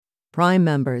Prime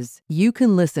members, you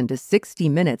can listen to 60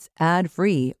 Minutes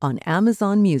ad-free on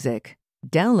Amazon Music.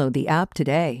 Download the app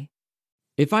today.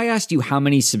 If I asked you how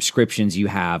many subscriptions you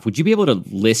have, would you be able to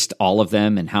list all of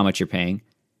them and how much you're paying?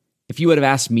 If you would have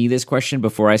asked me this question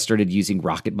before I started using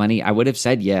Rocket Money, I would have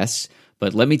said yes,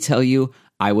 but let me tell you,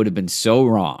 I would have been so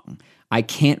wrong. I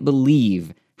can't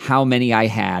believe how many I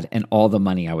had and all the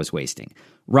money I was wasting.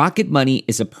 Rocket Money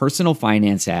is a personal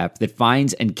finance app that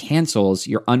finds and cancels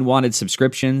your unwanted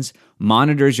subscriptions,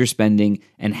 monitors your spending,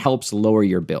 and helps lower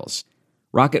your bills.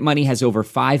 Rocket Money has over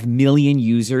 5 million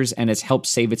users and has helped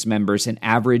save its members an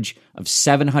average of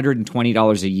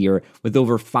 $720 a year with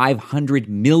over 500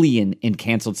 million in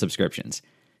canceled subscriptions.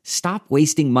 Stop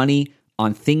wasting money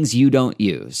on things you don't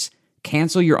use.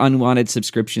 Cancel your unwanted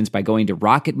subscriptions by going to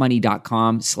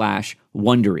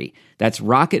rocketmoney.com/Wondery. That's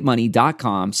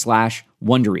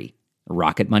rocketmoney.com/Wondery.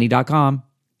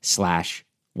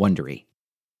 rocketmoney.com/Wondery.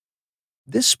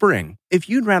 This spring, if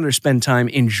you'd rather spend time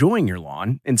enjoying your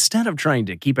lawn instead of trying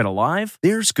to keep it alive,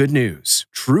 there's good news.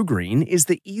 True Green is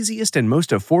the easiest and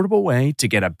most affordable way to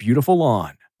get a beautiful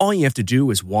lawn. All you have to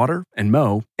do is water and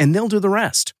mow, and they'll do the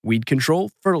rest. Weed control,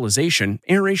 fertilization,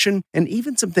 aeration, and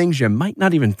even some things you might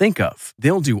not even think of.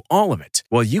 They'll do all of it,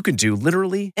 while you can do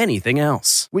literally anything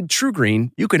else. With True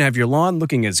Green, you can have your lawn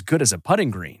looking as good as a putting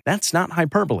green. That's not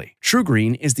hyperbole. True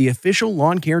Green is the official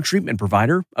lawn care treatment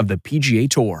provider of the PGA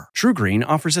Tour. True Green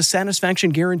offers a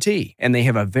satisfaction guarantee, and they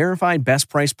have a verified best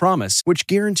price promise, which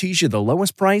guarantees you the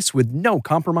lowest price with no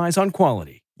compromise on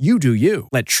quality. You do you.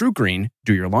 Let True Green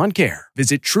do your lawn care.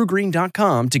 Visit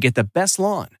TrueGreen.com to get the best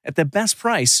lawn at the best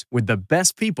price with the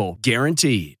best people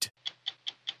guaranteed.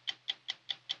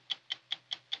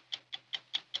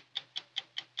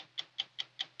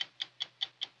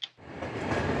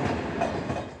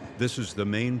 This is the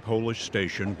main Polish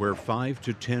station where 5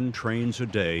 to 10 trains a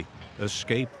day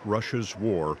escape Russia's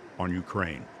war on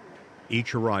Ukraine.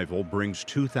 Each arrival brings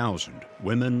 2,000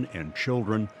 women and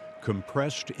children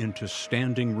compressed into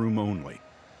standing room only.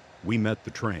 We met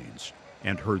the trains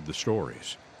and heard the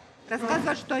stories. The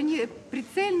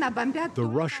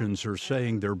Russians are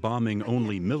saying they're bombing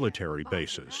only military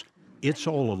bases. It's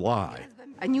all a lie.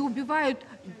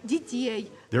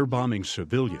 They're bombing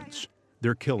civilians.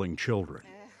 They're killing children.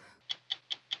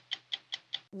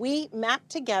 We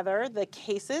mapped together the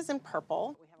cases in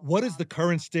purple. What is the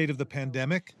current state of the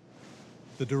pandemic?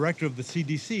 The director of the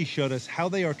CDC showed us how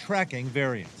they are tracking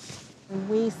variants.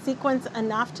 We sequence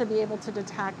enough to be able to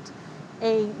detect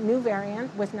a new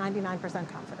variant with 99%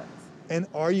 confidence. And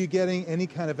are you getting any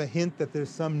kind of a hint that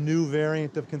there's some new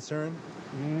variant of concern?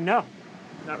 No,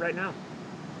 not right now.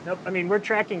 Nope. I mean, we're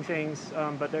tracking things,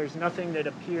 but there's nothing that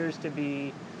appears to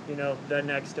be, the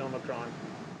next Omicron.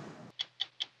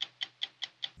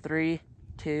 3,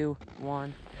 2,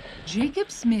 1. Jacob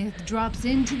Smith drops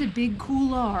into the Big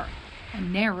Couloir, a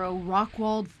narrow,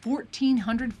 rock-walled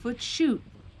 1,400-foot chute.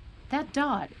 That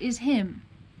dot is him,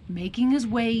 making his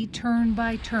way turn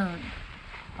by turn.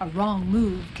 A wrong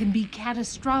move can be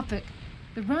catastrophic.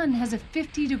 The run has a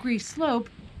 50-degree slope,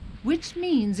 which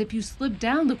means if you slip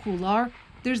down the couloir,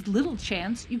 there's little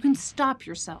chance you can stop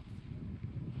yourself.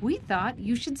 We thought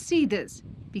you should see this,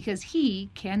 because he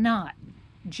cannot.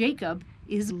 Jacob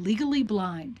is legally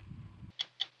blind.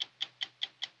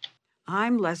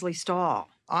 I'm Leslie Stahl.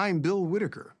 I'm Bill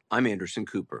Whitaker. I'm Anderson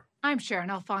Cooper. I'm Sharon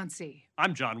Alfonsi.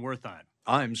 I'm John Wertheim.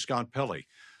 I'm Scott Pelley.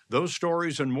 Those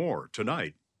stories and more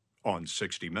tonight on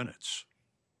 60 Minutes.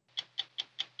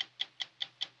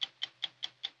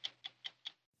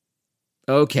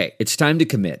 Okay, it's time to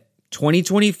commit.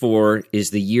 2024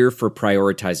 is the year for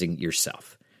prioritizing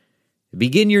yourself.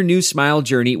 Begin your new smile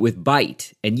journey with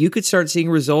Byte, and you could start seeing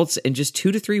results in just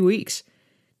 2 to 3 weeks.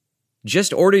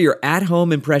 Just order your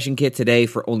at-home impression kit today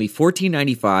for only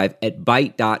 $14.95 at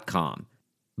Byte.com.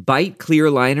 Byte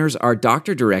clear liners are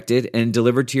doctor-directed and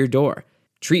delivered to your door.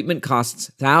 Treatment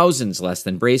costs thousands less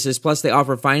than braces, plus they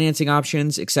offer financing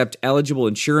options, accept eligible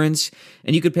insurance,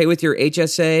 and you could pay with your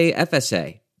HSA,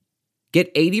 FSA.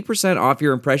 Get 80% off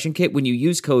your impression kit when you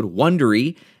use code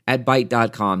WONDERY at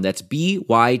Byte.com. That's BYTE.com.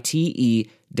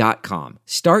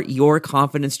 Start your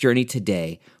confidence journey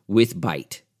today with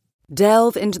Byte.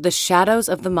 Delve into the shadows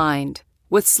of the mind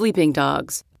with Sleeping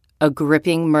Dogs, a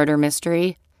gripping murder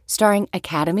mystery starring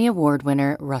Academy Award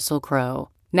winner Russell Crowe.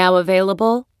 Now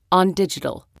available on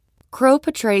digital. Crowe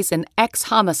portrays an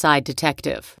ex-homicide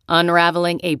detective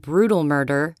unraveling a brutal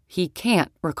murder he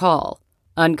can't recall.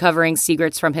 Uncovering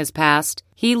secrets from his past,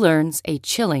 he learns a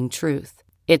chilling truth.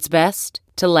 It's best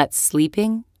to let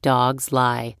sleeping dogs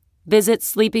lie. Visit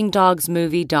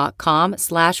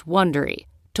sleepingdogsmovie.com/Wondery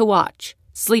to watch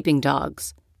Sleeping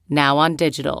Dogs, now on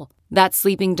digital. That's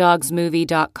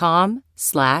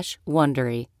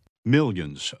sleepingdogsmovie.com/Wondery.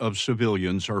 Millions of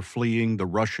civilians are fleeing the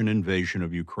Russian invasion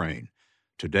of Ukraine.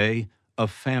 Today, a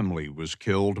family was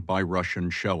killed by Russian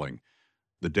shelling.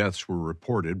 The deaths were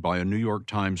reported by a New York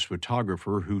Times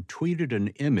photographer who tweeted an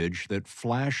image that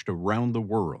flashed around the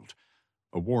world.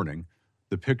 A warning,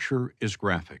 the picture is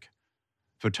graphic.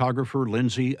 Photographer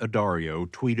Lindsay Addario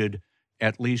tweeted,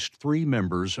 "At least 3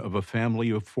 members of a family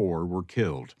of 4 were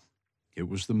killed." It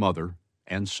was the mother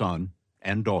and son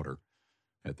and daughter.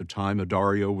 At the time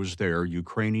Addario was there,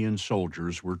 Ukrainian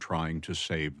soldiers were trying to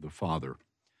save the father.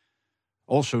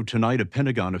 Also tonight, a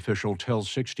Pentagon official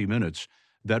tells 60 Minutes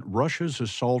that Russia's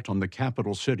assault on the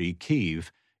capital city,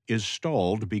 Kyiv, is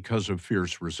stalled because of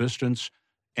fierce resistance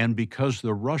and because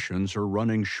the Russians are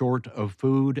running short of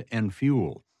food and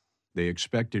fuel. They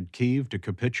expected Kyiv to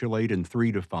capitulate in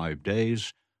 3 to 5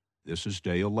 days. This is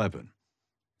day 11.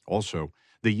 Also,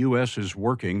 the U.S. is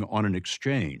working on an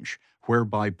exchange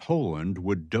whereby Poland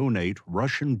would donate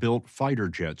Russian-built fighter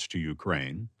jets to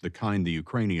Ukraine, the kind the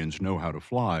Ukrainians know how to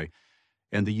fly,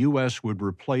 and the U.S. would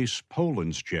replace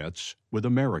Poland's jets with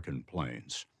American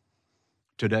planes.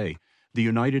 Today, the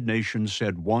United Nations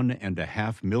said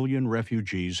 1.5 million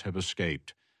refugees have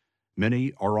escaped.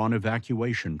 Many are on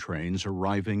evacuation trains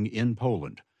arriving in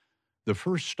Poland. The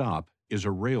first stop is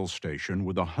a rail station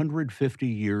with 150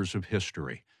 years of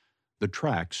history. The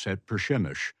tracks at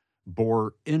Przemyśl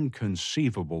bore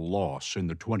inconceivable loss in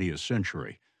the 20th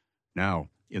century. Now,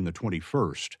 in the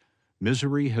 21st,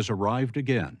 misery has arrived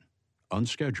again,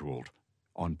 unscheduled,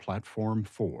 on Platform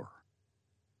 4.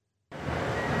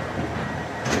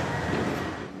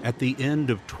 At the end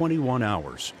of 21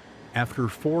 hours, after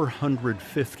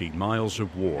 450 miles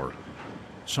of war,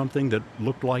 something that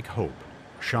looked like hope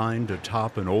shined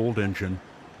atop an old engine,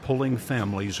 pulling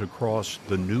families across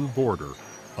the new border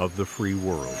of the free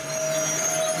world.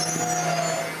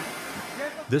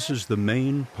 This is the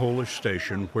main Polish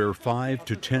station where 5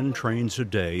 to 10 trains a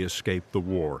day escape the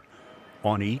war.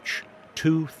 On each,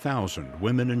 2,000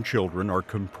 women and children are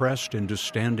compressed into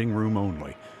standing room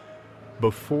only.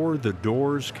 Before the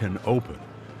doors can open,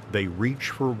 they reach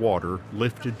for water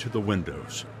lifted to the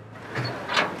windows.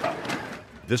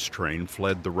 This train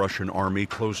fled the Russian army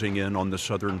closing in on the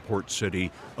southern port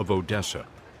city of Odessa.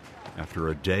 After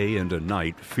a day and a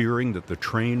night fearing that the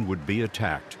train would be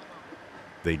attacked,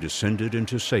 they descended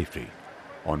into safety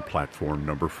on platform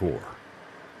number 4.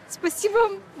 Спасибо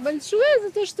вам большое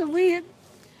за то, что вы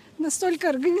настолько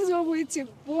организовываете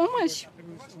помощь.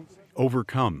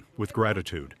 Overcome with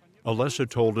gratitude, Alessa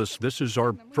told us this is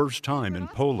our first time in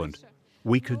Poland.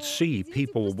 We could see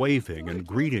people waving and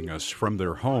greeting us from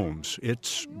their homes.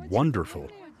 It's wonderful.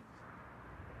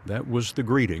 That was the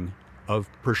greeting of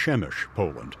Przemyśl,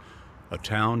 Poland, a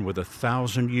town with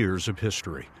 1,000 years of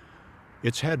history.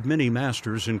 It's had many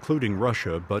masters, including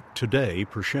Russia, but today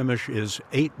Przemyśl is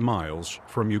 8 miles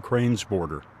from Ukraine's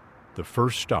border, the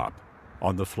first stop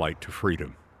on the flight to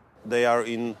freedom. They are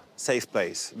in safe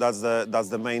place. That's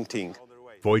the main thing.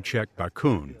 Wojciech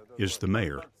Bakun is the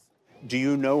mayor. Do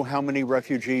you know how many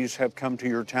refugees have come to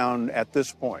your town at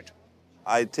this point?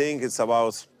 I think it's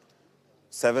about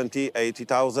 70,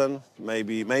 80,000,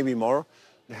 maybe more.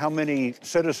 How many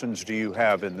citizens do you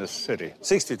have in this city?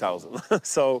 60,000.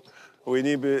 So we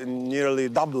need nearly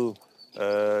double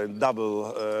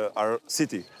our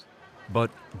city.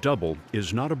 But double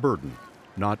is not a burden,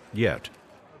 not yet.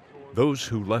 Those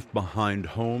who left behind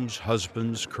homes,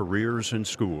 husbands, careers, and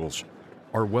schools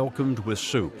are welcomed with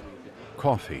soup,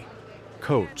 coffee,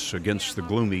 coats against the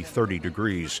gloomy 30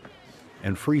 degrees,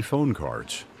 and free phone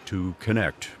cards to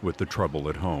connect with the trouble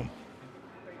at home.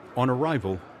 On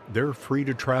arrival, they're free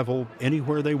to travel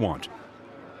anywhere they want.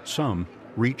 Some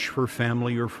reach for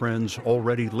family or friends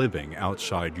already living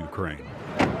outside Ukraine.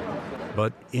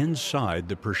 But inside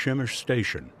the Przemyśl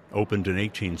station, opened in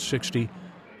 1860,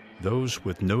 those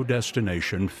with no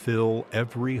destination fill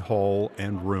every hall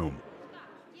and room.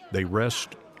 They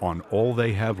rest on all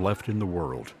they have left in the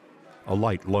world, a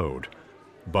light load,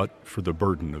 but for the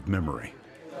burden of memory.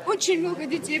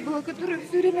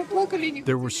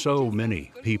 There were so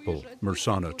many people,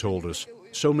 Mersana told us,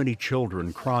 so many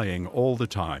children crying all the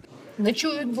time.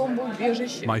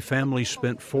 My family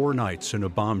spent 4 nights in a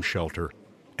bomb shelter.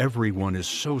 Everyone is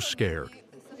so scared.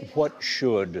 What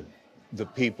should the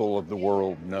people of the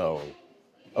world know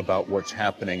about what's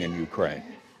happening in Ukraine?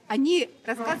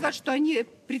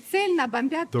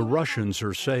 The Russians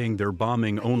are saying they're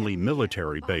bombing only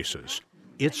military bases.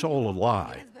 It's all a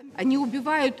lie.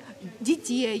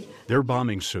 They're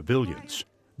bombing civilians.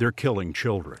 They're killing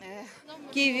children.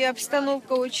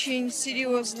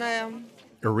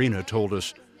 Irina told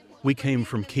us, we came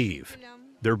from Kyiv.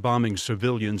 They're bombing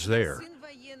civilians there.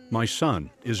 My son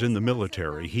is in the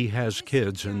military. He has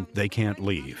kids and they can't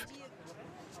leave.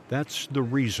 That's the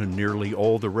reason nearly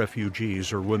all the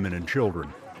refugees are women and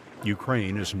children.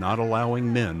 Ukraine is not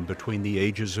allowing men between the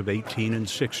ages of 18 and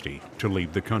 60 to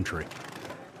leave the country.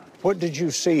 What did you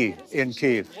see in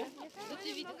Kyiv?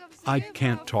 I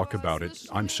can't talk about it.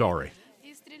 I'm sorry.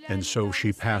 And so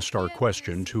she passed our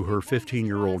question to her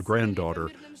 15-year-old granddaughter,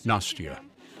 Nastya.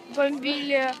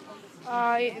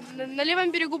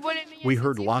 We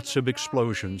heard lots of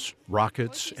explosions,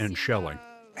 rockets, and shelling.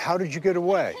 How did you get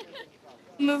away?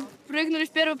 Мы прыгнули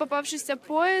в первый попавшийся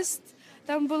поезд.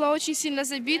 Там было очень сильно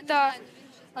забито.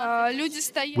 Люди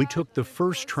стояли. We took the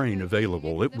first train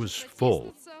available. It was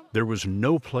full. There was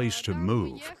no place to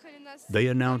move. They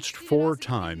announced 4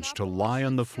 times to lie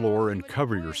on the floor and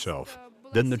cover yourself.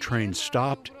 Then the train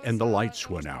stopped and the lights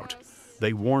went out.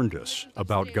 They warned us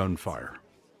about gunfire.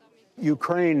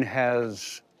 Ukraine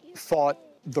has fought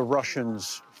the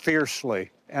Russians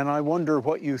fiercely, and I wonder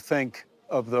what you think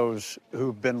of those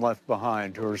who've been left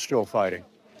behind, who are still fighting.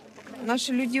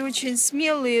 Наши люди очень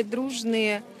смелые,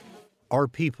 дружные. Our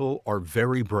people are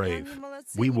very brave.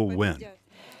 We will win.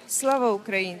 Слава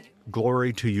Украине.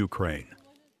 Glory to Ukraine.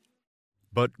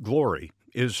 But glory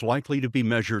is likely to be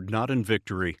measured not in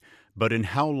victory, but in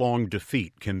how long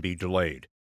defeat can be delayed.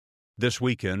 This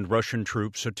weekend, Russian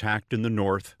troops attacked in the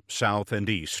north, south, and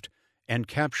east, and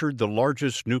captured the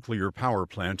largest nuclear power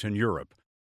plant in Europe.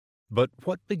 But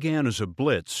what began as a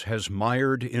blitz has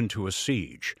mired into a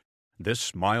siege.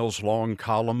 This miles-long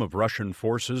column of Russian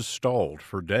forces stalled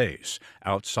for days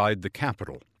outside the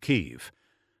capital, Kyiv.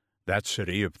 That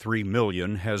city of 3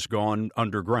 million has gone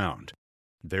underground.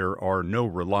 There are no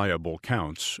reliable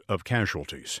counts of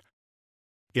casualties.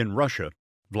 In Russia,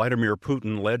 Vladimir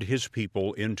Putin led his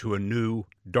people into a new,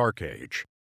 dark age.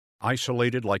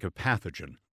 Isolated like a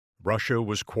pathogen, Russia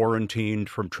was quarantined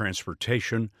from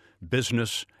transportation,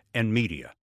 business, and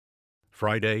media.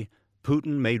 Friday,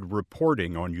 Putin made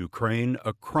reporting on Ukraine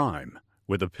a crime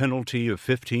with a penalty of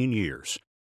 15 years.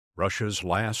 Russia's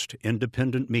last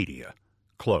independent media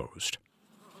closed.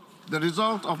 The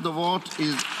result of the vote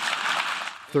is...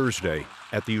 Thursday,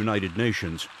 at the United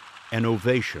Nations, an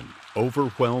ovation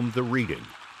overwhelmed the reading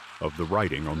of the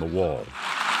writing on the wall.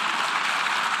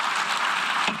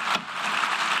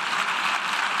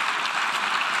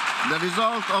 The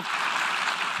result of...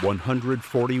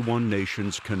 141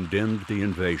 nations condemned the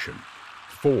invasion.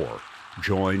 4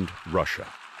 joined Russia.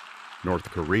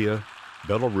 North Korea,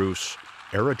 Belarus,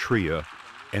 Eritrea,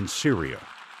 and Syria,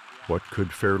 what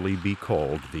could fairly be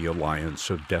called the alliance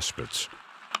of despots.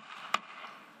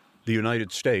 The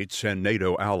United States and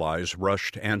NATO allies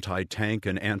rushed anti-tank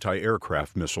and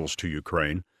anti-aircraft missiles to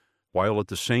Ukraine, while at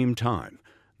the same time,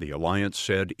 the alliance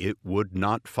said it would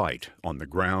not fight on the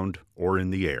ground or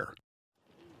in the air.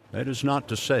 That is not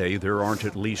to say there aren't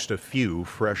at least a few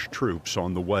fresh troops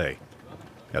on the way.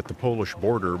 At the Polish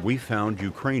border, we found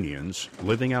Ukrainians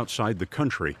living outside the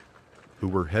country who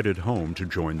were headed home to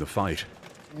join the fight.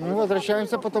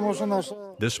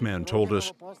 This man told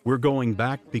us, "We're going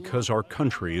back because our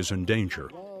country is in danger."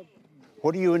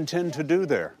 What do you intend to do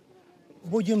there?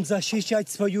 We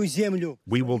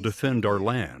will defend our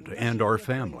land and our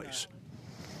families.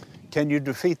 Can you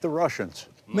defeat the Russians?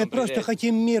 Мы просто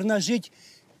хотим мирно жить,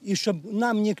 и чтобы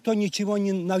нам никто ничего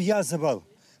не навязывал.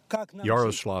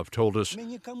 Yaroslav told us,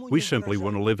 "We simply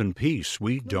want to live in peace.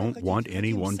 We don't want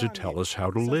anyone to tell us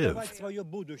how to live."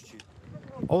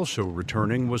 Also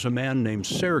returning was a man named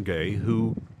Sergei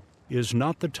who is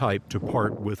not the type to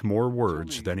part with more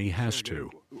words than he has to.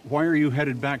 Why are you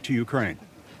headed back to Ukraine?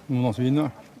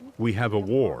 We have a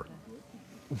war.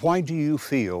 Why do you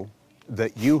feel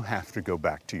that you have to go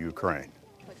back to Ukraine?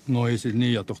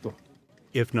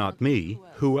 If not me,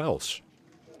 who else?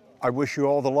 I wish you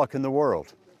all the luck in the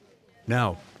world.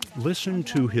 Now, listen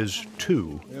to his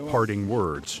 2 parting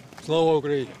words.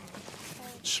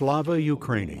 Slava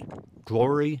Ukraini,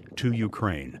 glory to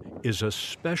Ukraine, is a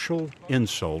special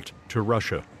insult to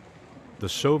Russia. The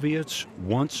Soviets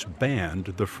once banned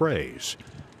the phrase,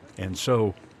 and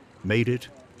so made it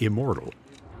immortal.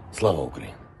 Slava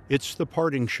Ukraini. It's the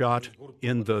parting shot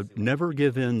in the never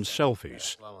give in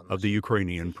selfies of the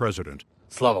Ukrainian president.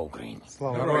 Slava Ukraini.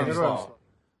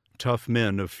 Tough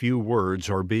men of few words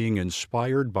are being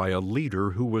inspired by a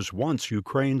leader who was once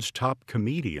Ukraine's top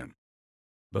comedian.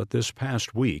 But this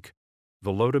past week,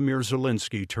 Volodymyr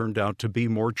Zelensky turned out to be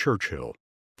more Churchill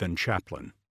than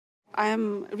Chaplin. I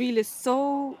am really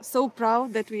so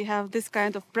proud that we have this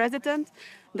kind of president,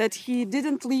 that he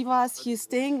didn't leave us. He's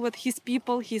staying with his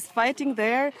people. He's fighting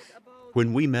there.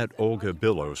 When we met Olga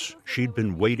Bilos, she'd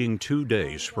been waiting 2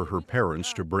 days for her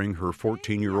parents to bring her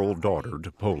 14-year-old daughter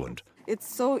to Poland.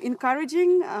 It's so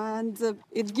encouraging, and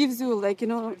it gives you,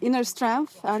 inner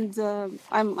strength, and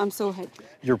I'm so happy.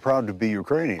 You're proud to be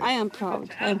Ukrainian. I am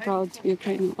proud. I am proud to be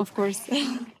Ukrainian, of course.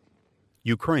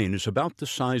 Ukraine is about the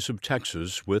size of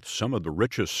Texas, with some of the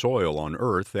richest soil on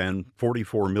Earth and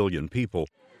 44 million people,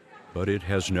 but it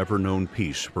has never known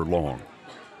peace for long.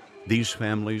 These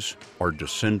families are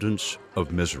descendants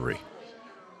of misery.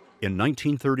 In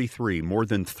 1933, more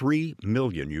than 3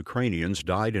 million Ukrainians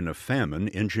died in a famine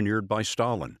engineered by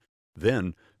Stalin.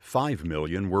 Then, 5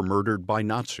 million were murdered by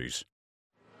Nazis.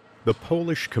 The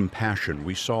Polish compassion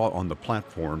we saw on the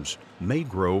platforms may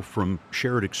grow from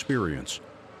shared experience.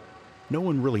 No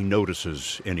one really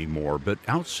notices anymore, but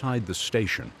outside the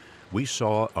station, we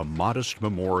saw a modest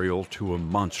memorial to a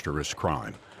monstrous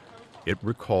crime. It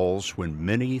recalls when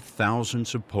many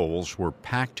thousands of Poles were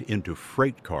packed into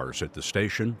freight cars at the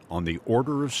station on the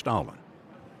order of Stalin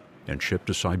and shipped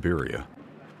to Siberia.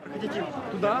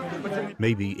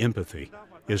 Maybe empathy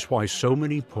is why so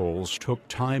many Poles took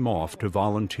time off to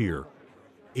volunteer.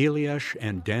 Eliash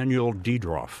and Daniel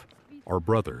Diedroff are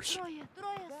brothers.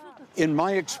 In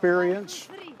my experience,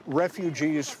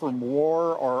 refugees from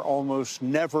war are almost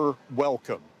never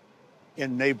welcome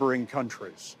in neighboring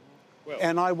countries.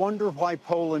 And I wonder why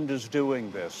Poland is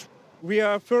doing this. We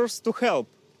are first to help,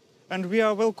 and we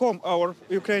are welcome our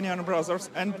Ukrainian brothers.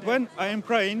 And when I am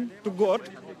praying to God,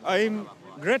 I am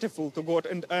grateful to God,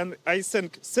 and I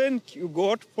thank you,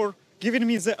 God, for giving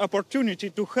me the opportunity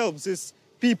to help these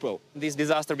people. This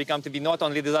disaster become to be not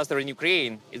only disaster in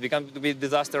Ukraine, it become to be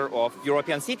disaster of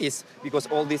European cities, because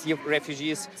all these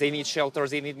refugees, they need shelter,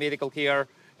 they need medical care,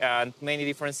 and many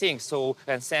different things. So,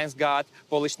 and thanks God,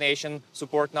 Polish nation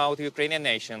support now the Ukrainian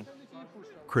nation.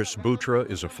 Chris Butra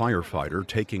is a firefighter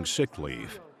taking sick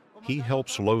leave. He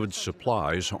helps load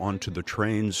supplies onto the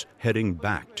trains heading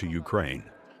back to Ukraine.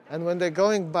 And when they're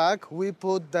going back, we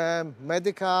put them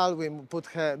medical, we put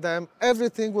them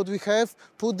everything what we have,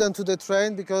 put them to the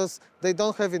train, because they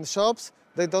don't have in shops,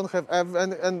 they don't have,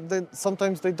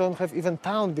 sometimes they don't have even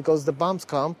town, because the bombs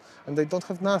come and they don't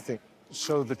have nothing.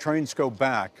 So the trains go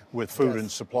back with food and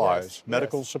supplies,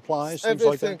 medical supplies, things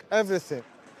like that? Everything.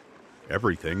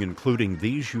 Everything, including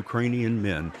these Ukrainian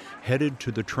men headed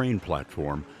to the train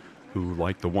platform who,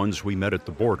 like the ones we met at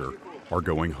the border, are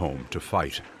going home to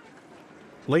fight.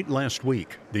 Late last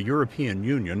week, the European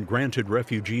Union granted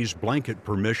refugees blanket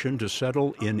permission to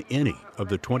settle in any of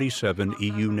the 27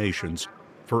 EU nations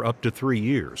for up to 3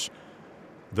 years.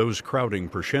 Those crowding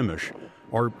Przemyśl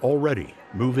are already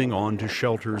moving on to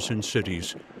shelters in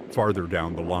cities farther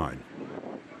down the line.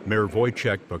 Mayor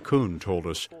Wojciech Bakun told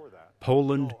us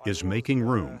Poland is making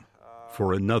room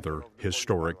for another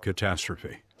historic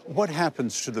catastrophe. What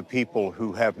happens to the people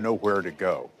who have nowhere to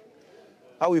go?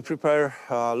 We prepare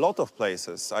a lot of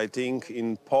places. I think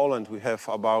in Poland we have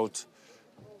about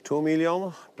 2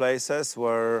 million places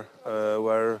where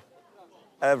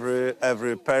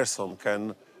every person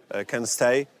can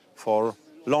stay for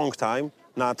long time,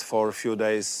 not for a few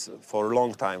days, for a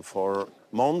long time, for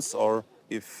months, or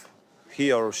if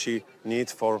he or she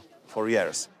needs for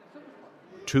years.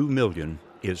 2 million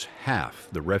is half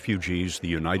the refugees the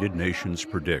United Nations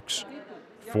predicts.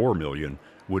 4 million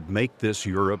would make this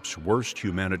Europe's worst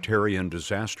humanitarian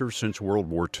disaster since World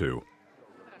War II.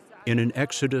 In an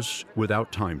exodus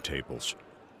without timetables,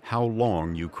 how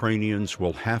long Ukrainians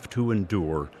will have to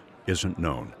endure isn't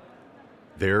known.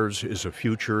 Theirs is a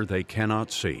future they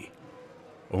cannot see.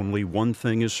 Only one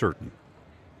thing is certain.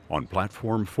 On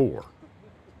Platform 4,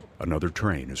 another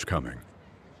train is coming.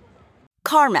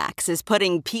 CarMax is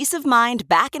putting peace of mind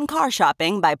back in car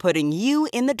shopping by putting you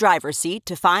in the driver's seat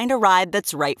to find a ride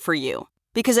that's right for you.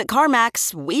 Because at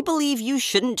CarMax, we believe you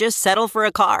shouldn't just settle for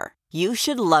a car. You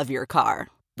should love your car.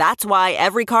 That's why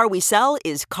every car we sell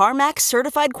is CarMax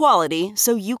certified quality,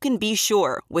 so you can be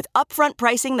sure, with upfront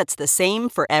pricing that's the same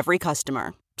for every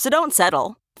customer. So don't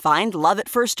settle. Find love at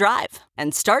first drive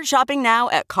and start shopping now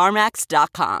at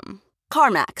CarMax.com.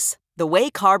 CarMax, the way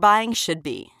car buying should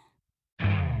be.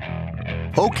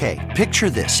 Okay, picture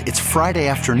this. It's Friday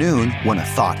afternoon when a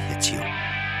thought hits you.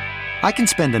 I can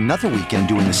spend another weekend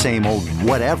doing the same old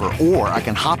whatever, or I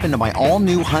can hop into my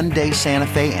all-new Hyundai Santa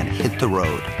Fe and hit the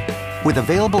road. With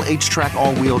available H-Track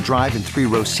all-wheel drive and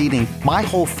 3-row seating, my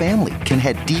whole family can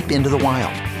head deep into the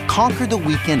wild. Conquer the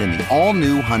weekend in the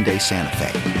all-new Hyundai Santa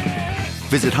Fe.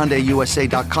 Visit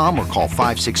HyundaiUSA.com or call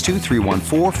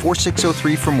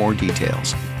 562-314-4603 for more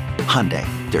details. Hyundai,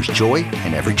 there's joy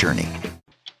in every journey.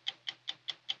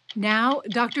 Now,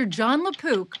 Dr. John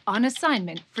LaPook on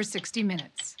assignment for 60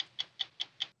 Minutes.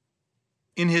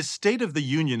 In his State of the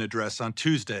Union address on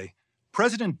Tuesday,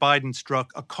 President Biden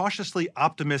struck a cautiously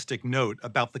optimistic note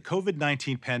about the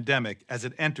COVID-19 pandemic as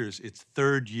it enters its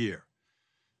third year.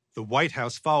 The White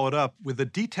House followed up with a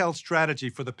detailed strategy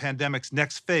for the pandemic's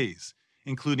next phase,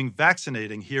 including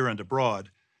vaccinating here and abroad,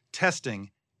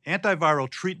 testing, antiviral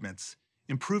treatments,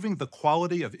 improving the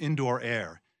quality of indoor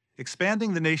air,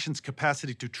 expanding the nation's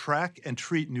capacity to track and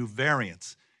treat new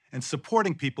variants, and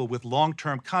supporting people with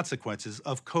long-term consequences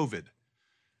of COVID.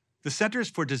 The Centers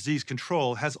for Disease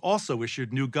Control has also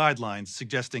issued new guidelines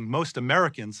suggesting most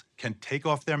Americans can take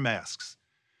off their masks.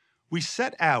 We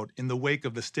set out in the wake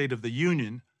of the State of the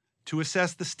Union to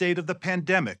assess the state of the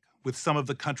pandemic with some of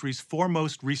the country's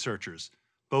foremost researchers,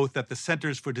 both at the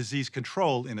Centers for Disease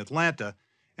Control in Atlanta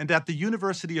and at the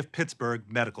University of Pittsburgh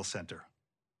Medical Center.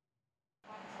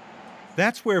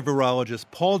 That's where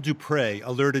virologist Paul Duprey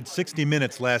alerted 60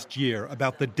 Minutes last year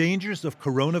about the dangers of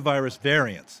coronavirus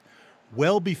variants,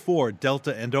 well before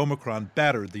Delta and Omicron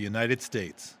battered the United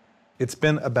States. It's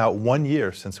been about 1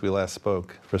 year since we last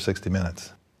spoke for 60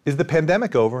 Minutes. Is the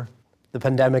pandemic over? The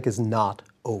pandemic is not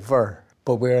over,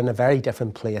 but we're in a very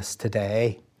different place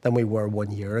today than we were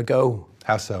 1 year ago.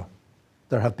 How so?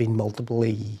 There have been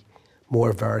multiply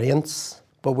more variants,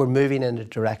 but we're moving in a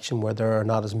direction where there are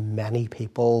not as many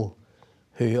people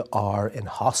who are in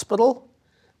hospital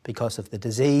because of the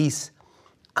disease,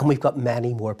 and we've got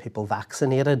many more people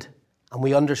vaccinated. And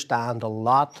we understand a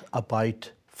lot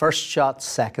about first shots,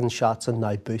 second shots, and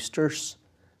now boosters.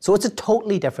 So it's a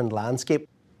totally different landscape.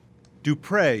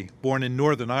 Duprey, born in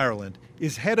Northern Ireland,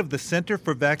 is head of the Center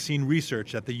for Vaccine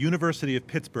Research at the University of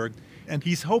Pittsburgh, and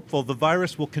he's hopeful the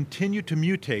virus will continue to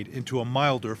mutate into a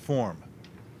milder form.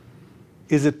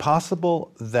 Is it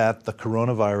possible that the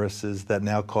coronaviruses that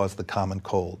now cause the common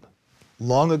cold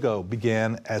long ago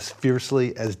began as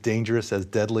fiercely, as dangerous, as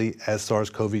deadly as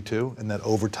SARS-CoV-2, and that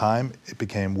over time it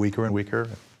became weaker and weaker?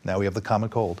 Now we have the common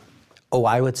cold. Oh,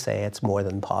 I would say it's more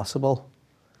than possible.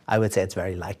 I would say it's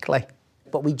very likely.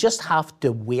 But we just have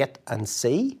to wait and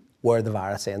see where the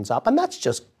virus ends up. And that's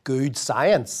just good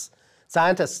science.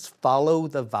 Scientists follow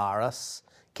the virus,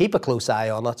 keep a close eye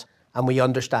on it, and we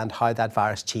understand how that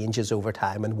virus changes over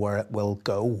time and where it will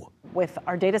go. With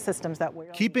our data systems that we're...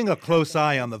 Keeping a close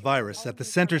eye on the virus at the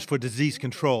Centers for Disease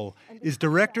Control is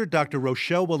Director Dr.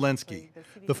 Rochelle Walensky,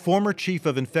 the former chief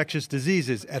of infectious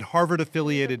diseases at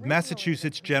Harvard-affiliated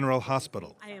Massachusetts General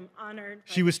Hospital.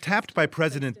 She was tapped by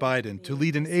President Biden to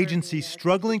lead an agency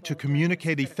struggling to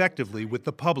communicate effectively with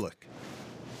the public.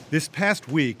 This past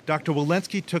week, Dr.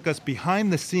 Walensky took us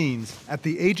behind the scenes at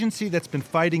the agency that's been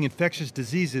fighting infectious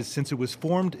diseases since it was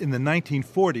formed in the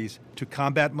 1940s to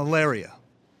combat malaria.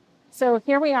 So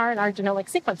here we are in our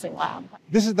genomic sequencing lab.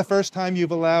 This is the first time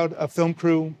you've allowed a film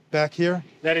crew back here?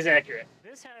 That is accurate.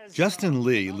 Justin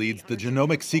Lee leads the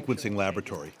Genomic Sequencing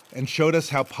Laboratory and showed us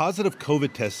how positive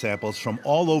COVID test samples from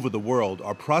all over the world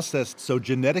are processed so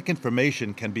genetic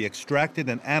information can be extracted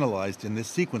and analyzed in this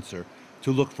sequencer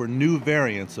to look for new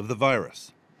variants of the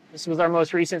virus. This was our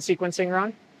most recent sequencing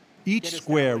run. Each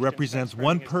square represents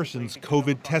one person's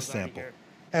COVID test sample.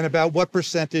 And about what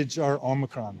percentage are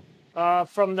Omicron?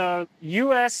 From the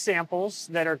U.S. samples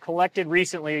that are collected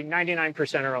recently,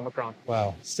 99% are Omicron.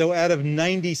 Wow. So out of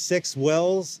 96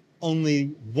 wells, only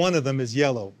one of them is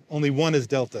yellow. Only one is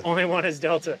Delta. Only one is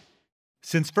Delta.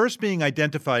 Since first being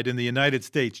identified in the United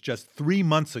States just 3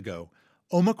 months ago,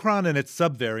 Omicron and its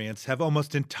subvariants have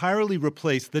almost entirely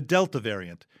replaced the Delta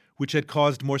variant, which had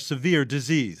caused more severe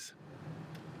disease.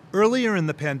 Earlier in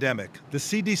the pandemic, the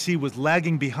CDC was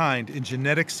lagging behind in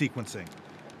genetic sequencing.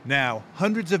 Now,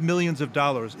 hundreds of millions of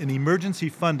dollars in emergency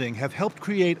funding have helped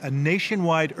create a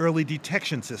nationwide early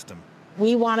detection system.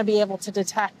 We want to be able to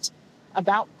detect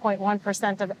about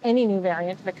 0.1% of any new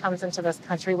variant that comes into this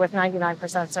country with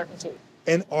 99% certainty.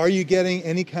 And are you getting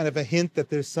any kind of a hint that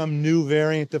there's some new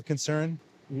variant of concern?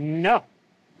 No,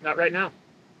 not right now.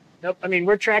 Nope. I mean,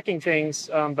 we're tracking things,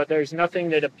 but there's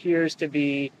nothing that appears to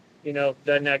be,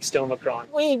 the next Omicron.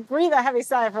 We breathe a heavy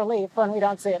sigh of relief when we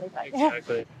don't see anything.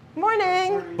 Exactly.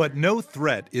 Morning. But no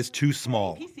threat is too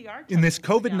small. In this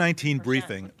COVID-19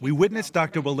 briefing, we witnessed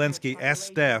Dr. Walensky ask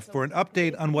staff for an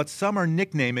update on what some are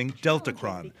nicknaming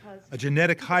Deltacron, a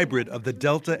genetic hybrid of the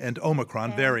Delta and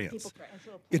Omicron variants.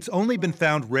 It's only been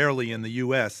found rarely in the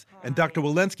U.S., and Dr.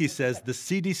 Walensky says the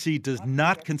CDC does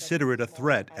not consider it a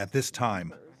threat at this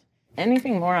time.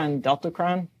 Anything more on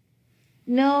Deltacron?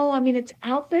 No, I mean, it's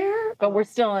out there. But we're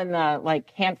still in the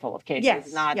handful of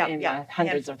cases, not in the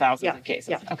hundreds of thousands of cases.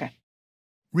 Yeah. Okay.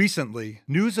 Recently,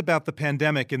 news about the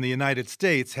pandemic in the United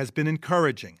States has been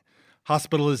encouraging.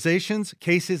 Hospitalizations,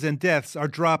 cases, and deaths are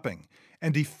dropping,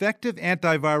 and effective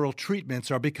antiviral treatments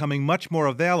are becoming much more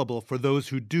available for those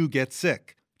who do get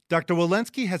sick. Dr.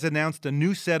 Walensky has announced a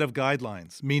new set of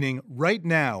guidelines, meaning right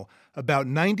now, about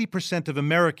 90% of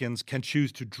Americans can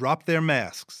choose to drop their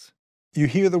masks. You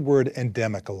hear the word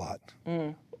endemic a lot.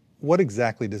 What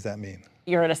exactly does that mean?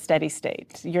 You're at a steady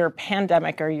state. Your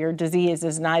pandemic or your disease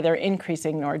is neither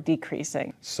increasing nor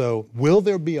decreasing. So will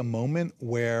there be a moment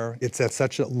where it's at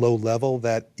such a low level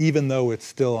that even though it's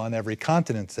still on every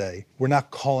continent, say, we're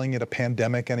not calling it a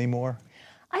pandemic anymore?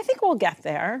 I think we'll get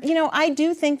there. You know, I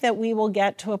do think that we will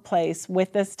get to a place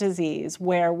with this disease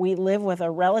where we live with a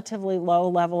relatively low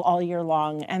level all year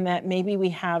long, and that maybe we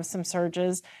have some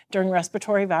surges during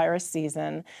respiratory virus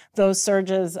season. Those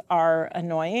surges are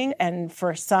annoying, and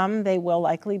for some, they will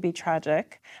likely be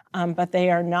tragic, but they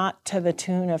are not to the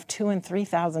tune of 2,000 and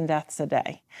 3,000 deaths a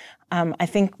day. I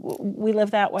think we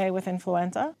live that way with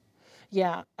influenza.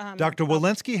 Yeah. Dr.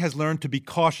 Walensky has learned to be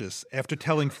cautious after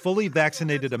telling fully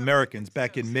vaccinated Americans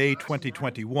back in May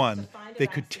 2021 they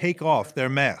could take off their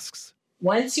masks.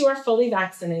 Once you are fully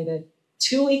vaccinated,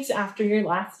 2 weeks after your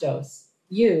last dose,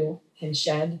 you can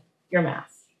shed your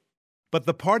mask. But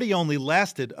the party only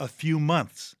lasted a few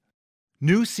months.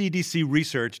 New CDC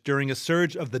research during a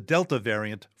surge of the Delta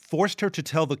variant forced her to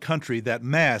tell the country that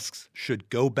masks should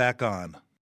go back on.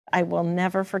 I will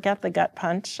never forget the gut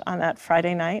punch on that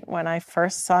Friday night when I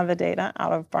first saw the data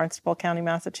out of Barnstable County,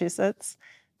 Massachusetts,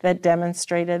 that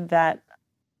demonstrated that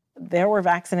there were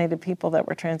vaccinated people that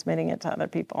were transmitting it to other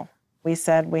people. We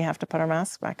said we have to put our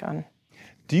masks back on.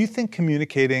 Do you think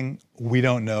communicating "we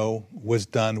don't know" was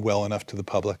done well enough to the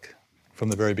public from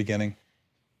the very beginning?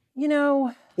 You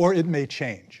know... Or it may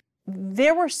change.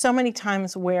 There were so many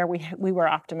times where we were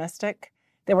optimistic.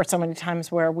 There were so many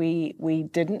times where we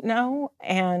didn't know.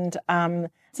 And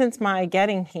since my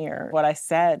getting here, what I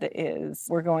said is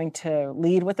we're going to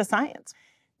lead with the science.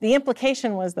 The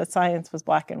implication was that science was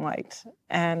black and white.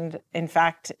 And in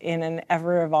fact, in an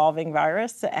ever-evolving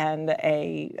virus and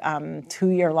a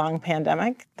 2-year-long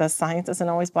pandemic, the science isn't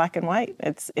always black and white.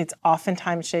 It's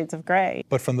oftentimes shades of gray.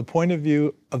 But from the point of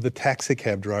view of the taxi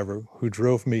cab driver who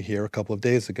drove me here a couple of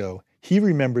days ago, he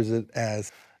remembers it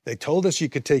as, they told us you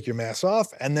could take your mask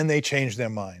off, and then they changed their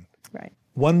mind. Right.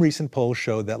 One recent poll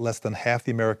showed that less than half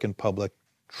the American public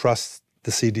trusts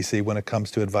the CDC when it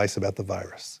comes to advice about the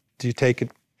virus. Do you take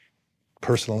it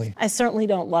personally? I certainly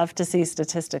don't love to see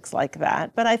statistics like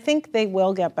that, but I think they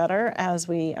will get better as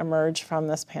we emerge from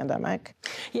this pandemic.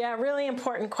 Yeah, really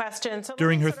important question.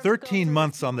 During her 13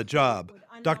 months on the job,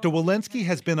 Dr. Walensky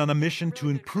has been on a mission to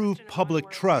improve public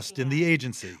trust in the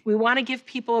agency. We want to give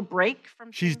people a break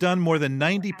from... She's done more than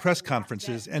 90 press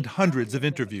conferences and hundreds of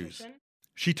interviews.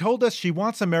 She told us she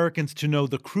wants Americans to know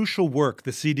the crucial work the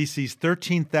CDC's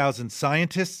 13,000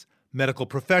 scientists, medical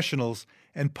professionals,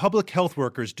 and public health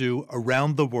workers do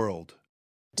around the world.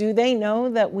 Do they know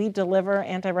that we deliver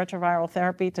antiretroviral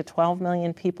therapy to 12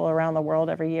 million people around the world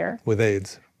every year? With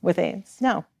AIDS? With AIDS,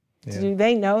 no. Yeah. Do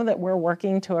they know that we're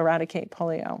working to eradicate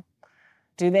polio?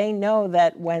 Do they know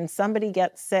that when somebody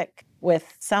gets sick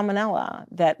with salmonella,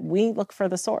 that we look for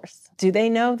the source? Do they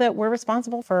know that we're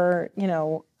responsible for,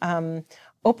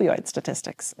 opioid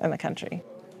statistics in the country?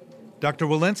 Dr.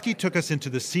 Walensky took us into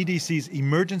the CDC's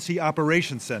Emergency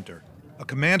Operations Center, a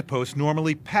command post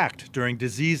normally packed during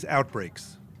disease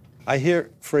outbreaks. I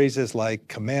hear phrases like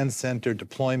command center,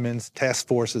 deployments, task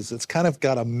forces. It's kind of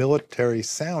got a military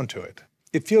sound to it.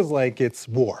 It feels like it's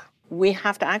war. We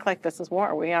have to act like this is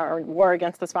war. We are at war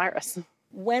against this virus.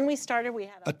 When we started, we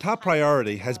had a top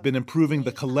priority has been improving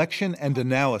the collection and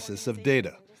analysis of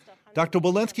data. Dr.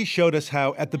 Walensky showed us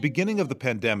how, at the beginning of the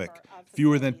pandemic,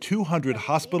 fewer than 200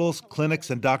 hospitals, clinics,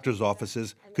 and doctors'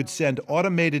 offices could send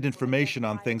automated information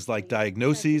on things like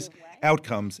diagnoses,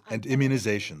 outcomes, and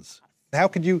immunizations. How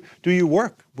could you do your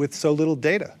work with so little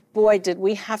data? Boy, did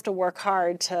we have to work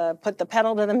hard to put the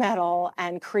pedal to the metal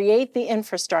and create the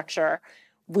infrastructure.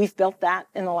 We've built that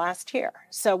in the last year.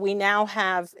 So we now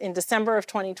have, in December of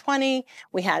 2020,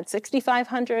 we had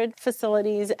 6,500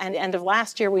 facilities, and end of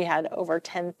last year we had over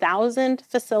 10,000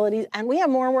 facilities, and we have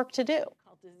more work to do.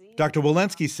 Dr.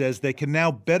 Walensky says they can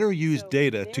now better use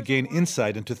data to gain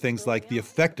insight into things like the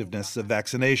effectiveness of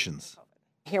vaccinations.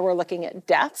 Here we're looking at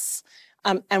deaths.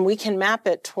 And we can map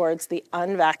it towards the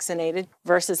unvaccinated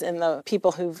versus in the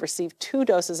people who've received 2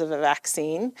 doses of a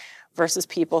vaccine versus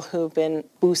people who've been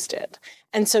boosted.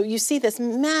 And so you see this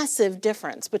massive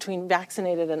difference between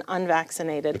vaccinated and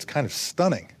unvaccinated. It's kind of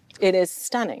stunning. It is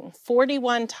stunning.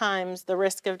 41 times the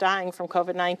risk of dying from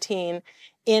COVID-19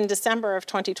 in December of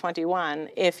 2021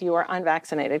 if you are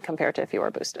unvaccinated compared to if you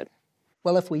are boosted.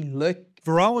 Well, if we look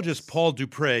Virologist Paul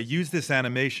Dupré used this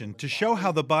animation to show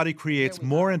how the body creates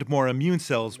more and more immune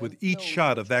cells with each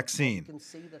shot of vaccine.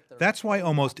 That's why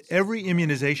almost every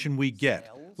immunization we get,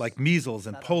 like measles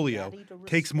and polio,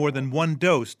 takes more than one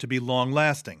dose to be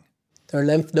long-lasting. There are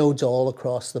lymph nodes all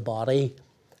across the body,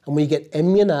 and when you get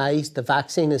immunized, the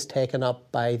vaccine is taken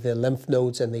up by the lymph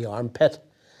nodes in the armpit.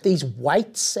 These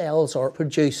white cells are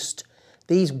produced.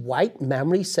 These white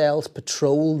memory cells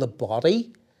patrol the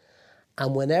body,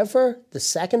 and whenever the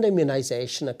second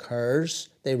immunization occurs,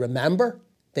 they remember,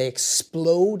 they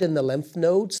explode in the lymph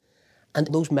nodes, and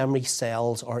those memory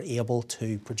cells are able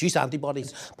to produce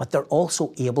antibodies, but they're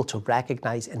also able to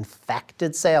recognize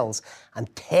infected cells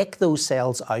and take those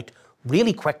cells out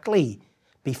really quickly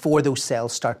before those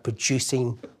cells start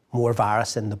producing more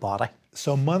virus in the body.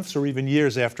 So months or even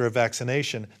years after a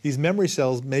vaccination, these memory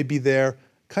cells may be there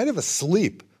kind of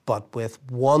asleep. But with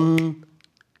one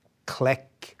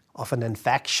click of an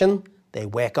infection, they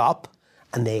wake up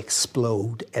and they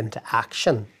explode into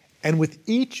action. And with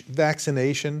each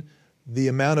vaccination, the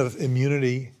amount of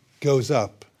immunity goes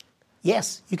up.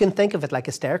 Yes, you can think of it like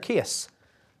a staircase.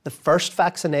 The first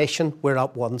vaccination, we're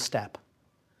up one step.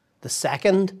 The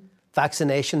second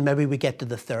vaccination, maybe we get to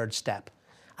the third step.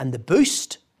 And the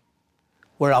boost,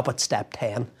 we're up at step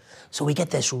 10. So we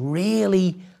get this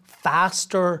really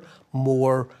faster,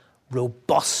 more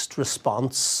robust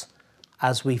response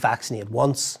as we vaccinate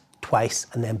once, twice,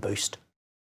 and then boost.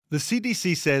 The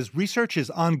CDC says research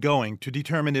is ongoing to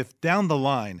determine if, down the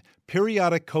line,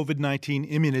 periodic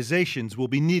COVID-19 immunizations will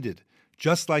be needed,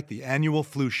 just like the annual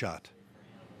flu shot.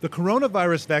 The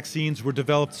coronavirus vaccines were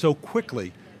developed so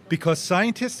quickly because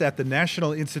scientists at the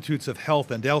National Institutes of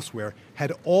Health and elsewhere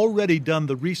had already done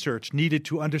the research needed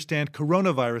to understand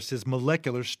coronavirus's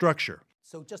molecular structure.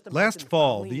 Last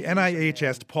fall, the NIH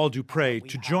asked Paul Dupré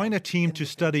to join a team to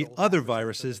study other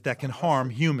viruses that can harm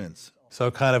humans. So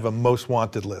kind of a most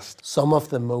wanted list. Some of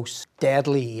the most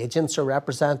deadly agents are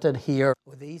represented here.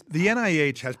 The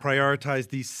NIH has prioritized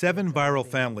these 7 viral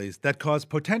families that cause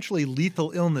potentially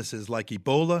lethal illnesses like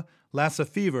Ebola, Lassa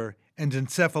fever, and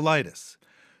encephalitis.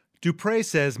 Dupré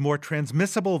says more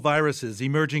transmissible viruses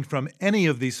emerging from any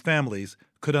of these families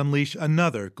could unleash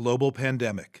another global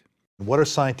pandemic. What are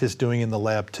scientists doing in the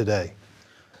lab today?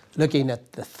 Looking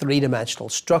at the three-dimensional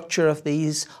structure of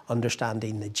these,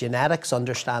 understanding the genetics,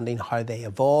 understanding how they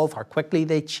evolve, how quickly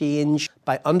they change.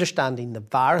 By understanding the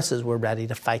viruses, we're ready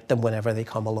to fight them whenever they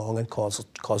come along and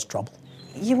cause trouble.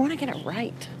 You want to get it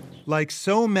right. Like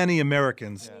so many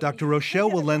Americans, Dr. Rochelle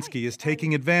Walensky is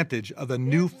taking advantage of a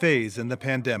new phase in the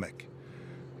pandemic.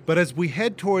 But as we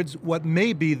head towards what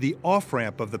may be the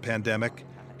off-ramp of the pandemic,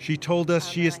 she told us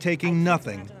she is taking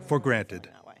nothing for granted.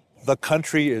 The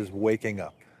country is waking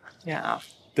up. Yeah.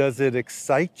 Does it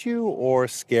excite you or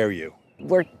scare you?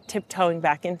 We're tiptoeing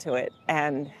back into it,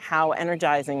 and how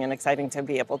energizing and exciting to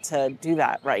be able to do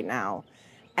that right now.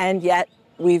 And yet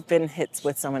we've been hit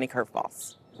with so many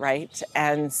curveballs, right?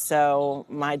 And so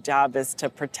my job is to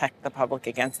protect the public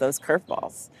against those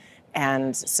curveballs.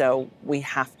 And so we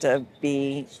have to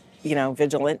be,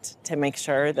 vigilant to make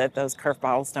sure that those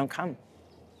curveballs don't come.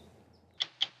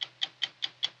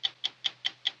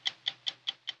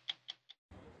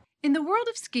 In the world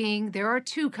of skiing, there are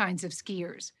 2 kinds of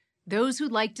skiers. Those who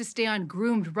like to stay on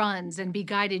groomed runs and be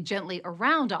guided gently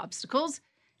around obstacles,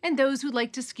 and those who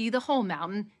like to ski the whole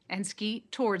mountain and ski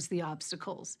towards the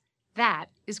obstacles. That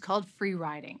is called free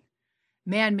riding.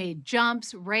 Man-made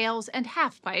jumps, rails, and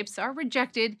half-pipes are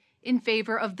rejected in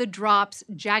favor of the drops,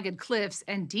 jagged cliffs,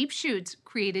 and deep chutes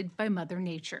created by Mother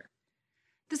Nature.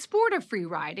 The sport of free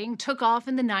riding took off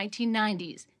in the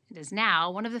 1990s and is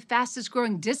now one of the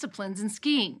fastest-growing disciplines in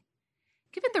skiing.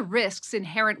 Given the risks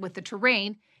inherent with the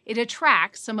terrain, it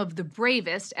attracts some of the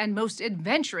bravest and most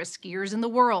adventurous skiers in the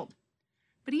world.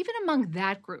 But even among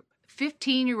that group,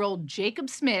 15-year-old Jacob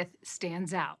Smith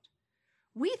stands out.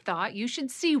 We thought you should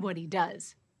see what he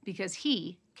does, because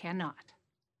he cannot.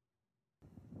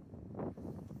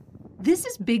 This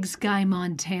is Big Sky,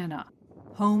 Montana,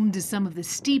 home to some of the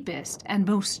steepest and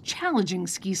most challenging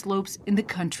ski slopes in the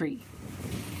country.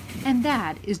 And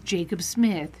that is Jacob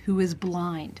Smith, who is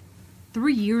blind.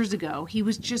 3 years ago, he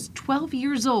was just 12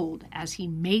 years old as he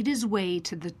made his way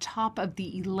to the top of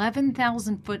the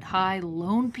 11,000-foot-high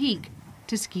Lone Peak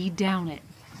to ski down it.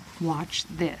 Watch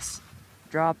this.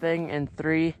 Dropping in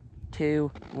 3,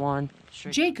 2, 1.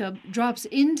 Jacob drops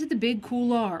into the Big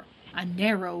Couloir, a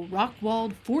narrow,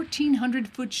 rock-walled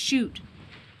 1,400-foot chute.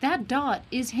 That dot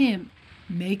is him,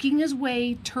 making his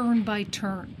way turn by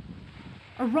turn.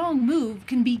 A wrong move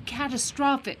can be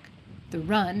catastrophic. The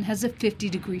run has a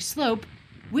 50-degree slope,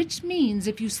 which means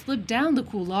if you slip down the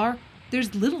couloir,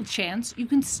 there's little chance you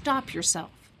can stop yourself.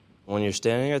 When you're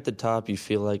standing at the top, you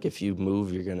feel like if you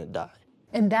move, you're gonna die.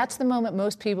 And that's the moment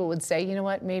most people would say, you know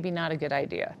what, maybe not a good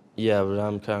idea. Yeah, but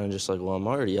I'm kind of just like, well, I'm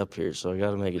already up here, so I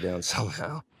gotta make it down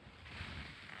somehow.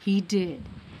 He did,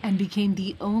 and became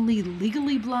the only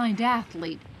legally blind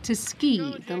athlete to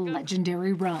ski the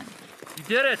legendary run. You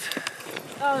did it!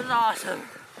 That was awesome.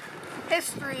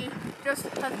 History just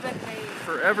has been made.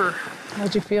 Forever.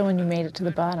 How'd you feel when you made it to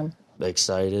the bottom?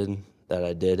 Excited that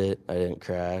I did it. I didn't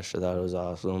crash. I thought it was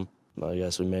awesome. I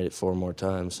guess we made it 4 more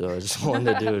times, so I just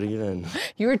wanted to do it again.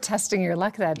 You were testing your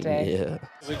luck that day. Yeah.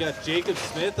 We got Jacob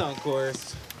Smith on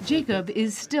course. Jacob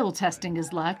is still testing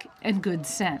his luck and good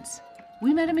sense.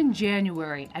 We met him in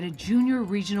January at a junior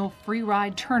regional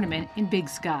freeride tournament in Big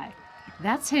Sky.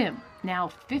 That's him, now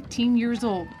 15 years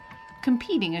old,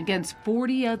 competing against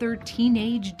 40 other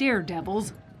teenage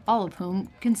daredevils, all of whom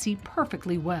can see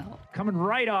perfectly well. Coming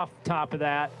right off the top of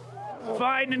that.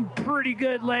 Finding pretty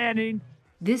good landing.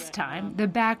 This time, the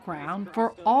background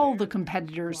for all the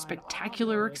competitors'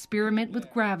 spectacular experiment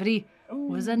with gravity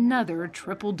was another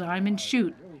triple diamond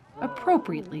chute,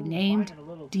 appropriately named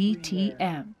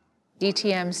DTM.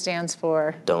 DTM stands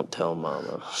for? Don't tell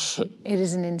mama. It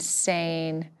is an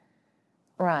insane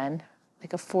run,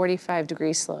 like a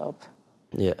 45-degree slope.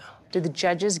 Yeah. Do the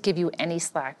judges give you any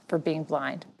slack for being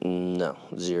blind? No,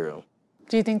 0.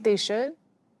 Do you think they should?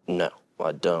 No,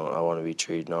 I don't. I want to be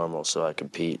treated normal so I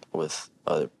compete with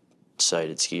other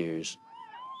sighted skiers.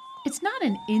 It's not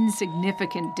an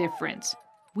insignificant difference.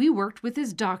 We worked with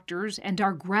his doctors and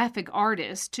our graphic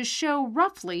artists to show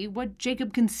roughly what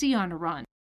Jacob can see on a run.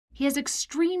 He has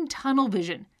extreme tunnel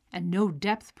vision and no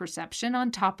depth perception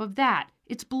on top of that.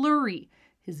 It's blurry.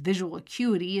 His visual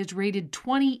acuity is rated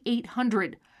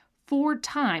 2800, 4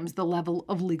 times the level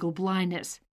of legal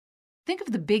blindness. Think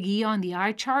of the big E on the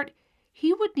eye chart.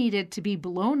 He would need it to be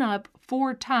blown up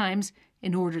 4 times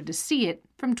in order to see it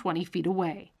from 20 feet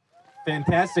away.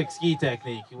 Fantastic ski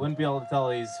technique. You wouldn't be able to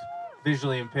tell he's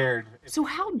visually impaired. So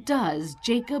how does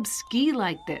Jacob ski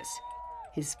like this?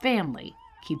 His family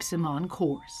keeps him on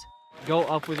course. Go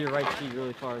up with your right ski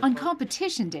really far. On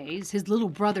competition days, his little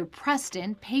brother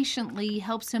Preston patiently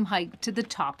helps him hike to the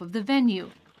top of the venue.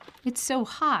 It's so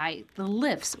high, the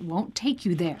lifts won't take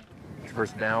you there.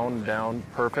 First down, down,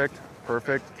 perfect,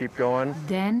 keep going.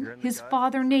 Then his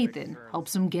father Nathan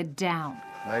helps him get down.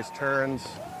 Nice turns.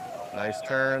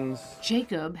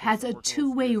 Jacob has a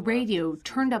 2-way radio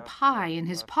turned up high in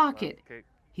his pocket.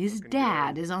 His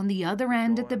dad is on the other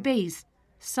end at the base,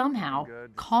 somehow,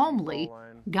 calmly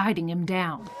guiding him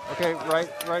down. Okay, right.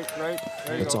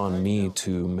 It's on me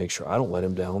to make sure I don't let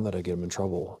him down, that I get him in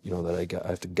trouble. You know, that I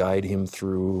have to guide him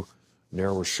through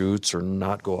narrower chutes or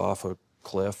not go off a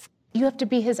cliff. You have to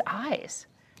be his eyes.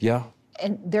 Yeah.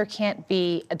 And there can't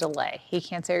be a delay. He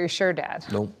can't say, "Are you sure, Dad?"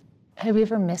 Nope. Have you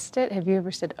ever missed it? Have you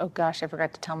ever said, "Oh gosh, I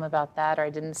forgot to tell him about that," or "I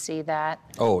didn't see that"?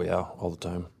 Oh yeah, all the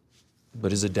time.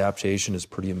 But his adaptation is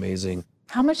pretty amazing.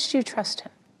 How much do you trust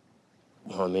him?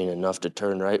 Well, I mean, enough to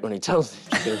turn right when he tells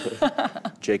me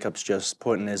to. Jacob's just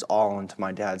putting his all into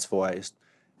my dad's voice.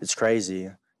 It's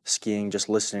crazy. Skiing, just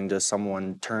listening to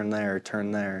someone turn there,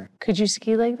 turn there. Could you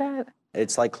ski like that?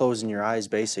 It's like closing your eyes,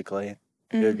 basically.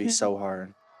 It would be so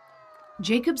hard.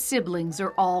 Jacob's siblings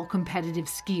are all competitive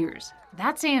skiers.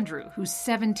 That's Andrew, who's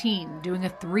 17, doing a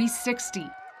 360.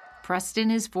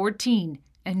 Preston is 14,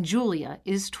 and Julia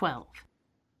is 12.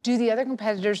 Do the other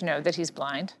competitors know that he's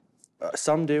blind?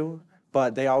 Some do,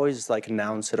 but they always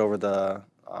announce it over the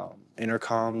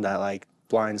intercom that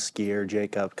blind skier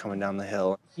Jacob coming down the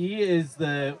hill. He is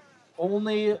the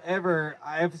only ever,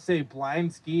 I have to say,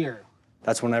 blind skier.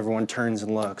 That's when everyone turns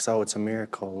and looks. Oh, it's a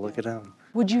miracle. Look at him.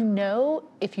 Would you know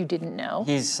if you didn't know?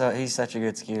 He's such a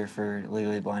good skier for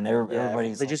legally blind.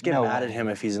 Everybody's they just get mad at him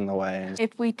if he's in the way.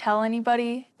 If we tell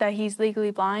anybody that he's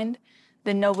legally blind,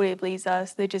 then nobody believes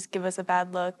us. They just give us a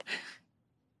bad look.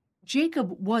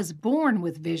 Jacob was born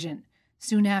with vision.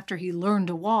 Soon after he learned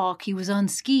to walk, he was on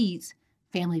skis.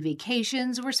 Family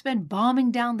vacations were spent bombing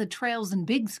down the trails in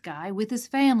Big Sky with his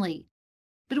family.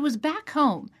 But it was back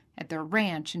home, at their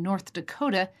ranch in North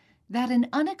Dakota, that an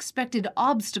unexpected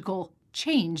obstacle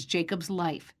changed Jacob's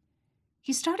life.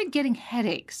 He started getting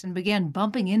headaches and began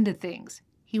bumping into things.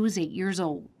 He was 8 years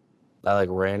old. I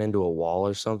ran into a wall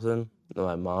or something that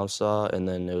my mom saw, and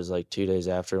then it was 2 days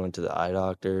after I went to the eye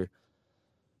doctor,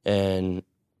 and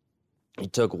he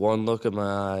took one look at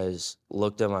my eyes,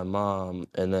 looked at my mom,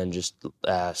 and then just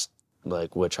asked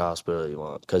which hospital you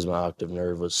want, because my octave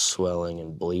nerve was swelling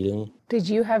and bleeding. Did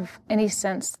you have any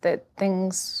sense that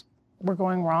things were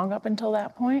going wrong up until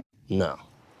that point? No.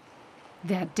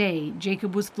 That day,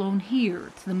 Jacob was flown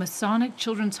here to the Masonic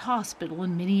Children's Hospital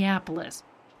in Minneapolis,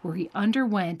 where he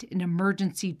underwent an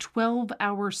emergency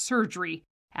 12-hour surgery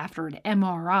after an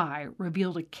MRI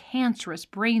revealed a cancerous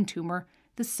brain tumor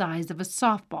the size of a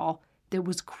softball that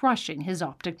was crushing his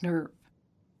optic nerve.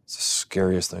 It's the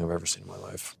scariest thing I've ever seen in my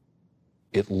life.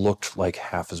 It looked like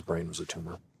half his brain was a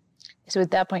tumor. So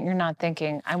at that point, you're not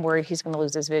thinking, I'm worried he's going to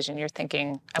lose his vision. You're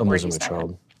thinking, I'm worried losing he's my not child.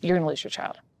 gonna, you're going to lose your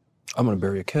child. I'm going to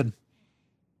bury a kid.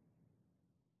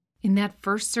 In that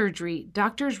first surgery,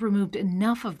 doctors removed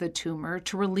enough of the tumor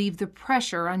to relieve the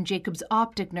pressure on Jacob's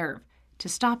optic nerve to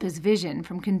stop his vision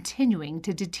from continuing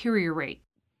to deteriorate.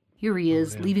 Here he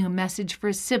is, leaving a message for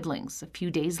his siblings a few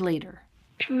days later.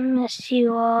 I miss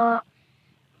you all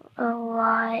a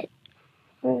lot.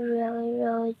 I really,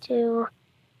 really do.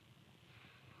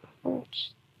 I'm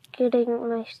just getting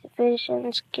my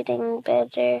vision's getting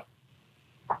better.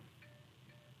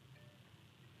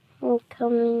 I'm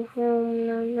coming home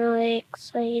and I'm really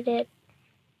excited.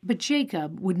 But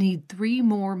Jacob would need 3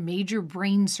 more major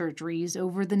brain surgeries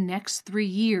over the next 3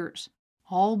 years,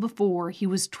 all before he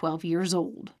was 12 years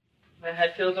old. My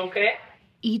head feels okay?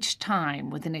 Each time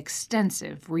with an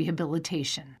extensive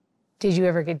rehabilitation. Did you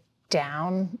ever get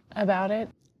down about it?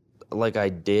 Like I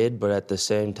did, but at the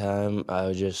same time,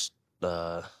 I just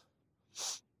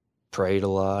prayed a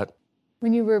lot.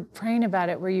 When you were praying about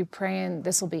it, were you praying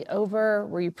this will be over?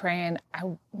 Were you praying I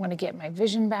want to get my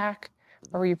vision back?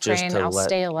 Or were you praying I'll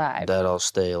stay alive? That I'll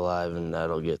stay alive and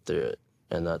that'll get through it.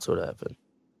 And that's what happened.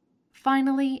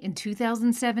 Finally, in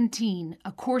 2017,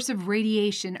 a course of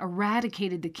radiation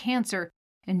eradicated the cancer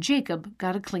and Jacob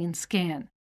got a clean scan.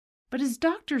 But his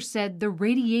doctor said the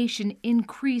radiation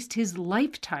increased his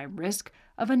lifetime risk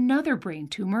of another brain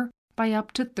tumor by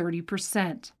up to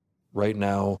 30%. Right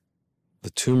now, the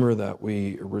tumor that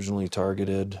we originally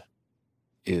targeted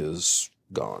is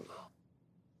gone.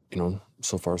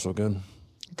 So far so good.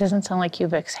 It doesn't sound like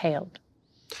you've exhaled.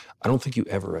 I don't think you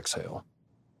ever exhale.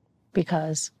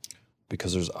 Because?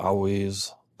 Because there's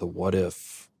always the what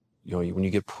if. When you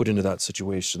get put into that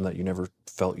situation that you never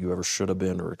felt you ever should have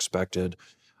been or expected,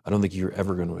 I don't think you're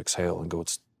ever going to exhale and go,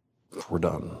 we're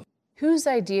done. Whose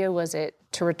idea was it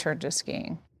to return to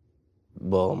skiing?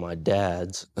 Well, my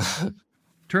dad's.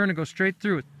 Turn and go straight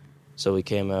through it. So we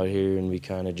came out here and we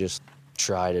kind of just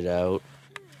tried it out.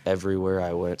 Everywhere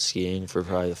I went skiing for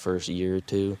probably the first year or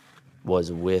two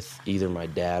was with either my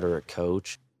dad or a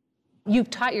coach.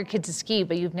 You've taught your kids to ski,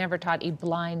 but you've never taught a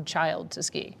blind child to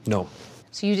ski. No.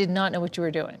 So you did not know what you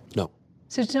were doing? No.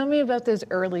 So tell me about those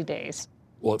early days.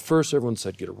 Well, at first everyone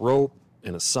said get a rope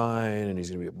and a sign and he's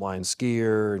going to be a blind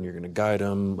skier and you're going to guide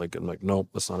him. I'm like, nope,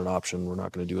 that's not an option. We're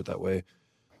not going to do it that way.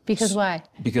 Because why?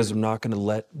 Because I'm not going to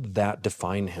let that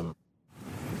define him.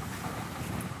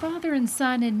 Father and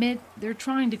son admit they're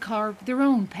trying to carve their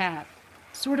own path,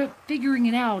 sort of figuring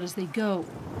it out as they go.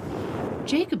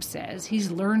 Jacob says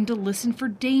he's learned to listen for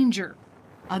danger,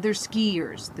 other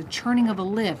skiers, the churning of a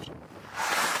lift,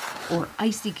 or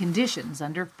icy conditions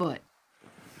underfoot.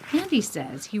 And he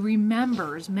says he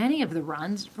remembers many of the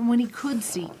runs from when he could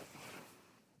see.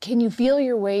 Can you feel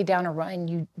your way down a run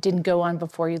you didn't go on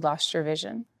before you lost your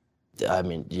vision? I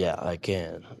mean, yeah, I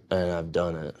can, and I've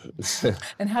done it.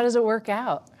 And how does it work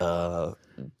out?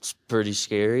 It's pretty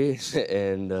scary,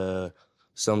 and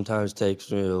sometimes takes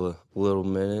me a little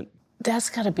minute. That's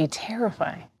got to be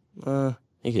terrifying. You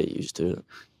get used to it.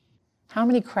 How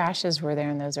many crashes were there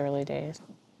in those early days?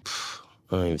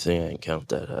 I don't even think I can count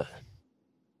that high.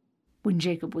 When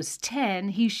Jacob was 10,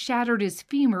 he shattered his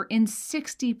femur in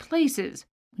 60 places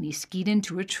when he skied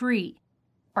into a tree.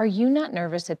 Are you not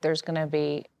nervous that there's going to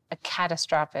be a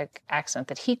catastrophic accident,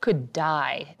 that he could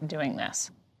die doing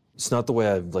this? It's not the way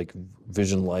I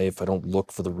vision life. I don't look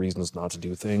for the reasons not to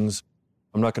do things.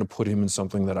 I'm not going to put him in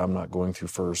something that I'm not going through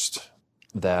first,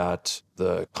 that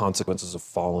the consequences of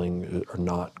falling are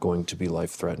not going to be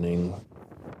life-threatening.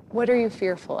 What are you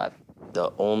fearful of? The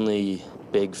only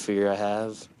big fear I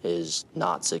have is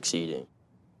not succeeding.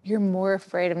 You're more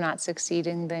afraid of not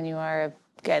succeeding than you are of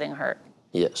getting hurt.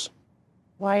 Yes.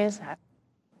 Why is that?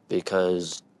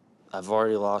 Because I've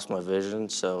already lost my vision,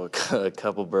 so a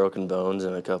couple broken bones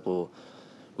and a couple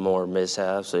more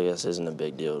mishaps, I guess, isn't a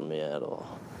big deal to me at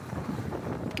all.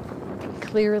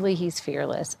 Clearly, he's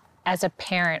fearless. As a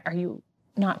parent, are you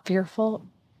not fearful?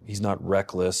 He's not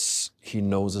reckless. He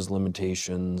knows his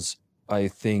limitations. I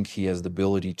think he has the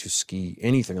ability to ski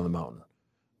anything on the mountain,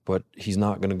 but he's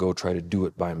not going to go try to do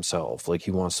it by himself.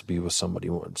 He wants to be with somebody he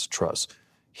wants to trust.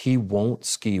 He won't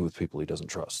ski with people he doesn't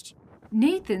trust.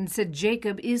 Nathan said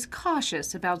Jacob is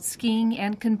cautious about skiing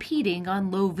and competing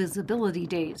on low visibility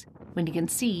days, when he can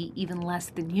see even less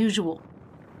than usual.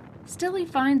 Still, he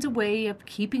finds a way of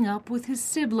keeping up with his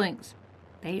siblings.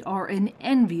 They are an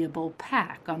enviable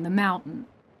pack on the mountain.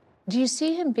 Do you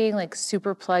see him being like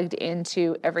super plugged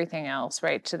into everything else,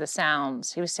 right? To the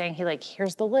sounds. He was saying he like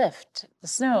hears the lift, the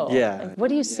snow. Yeah. Like, what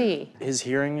do you see? His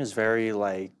hearing is very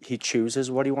like, he chooses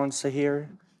what he wants to hear.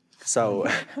 So.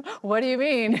 What do you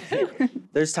mean?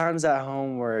 There's times at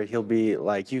home where he'll be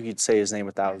like, you could say his name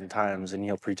 1,000 times and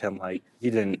he'll pretend like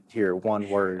he didn't hear one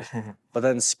word. But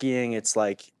then skiing, it's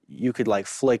like, you could like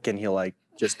flick and he'll like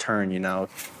just turn, you know?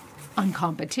 On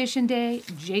competition day,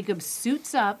 Jacob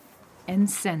suits up and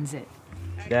sends it.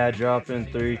 Dad, drop in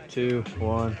 3, 2,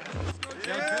 1.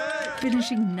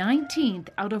 Finishing 19th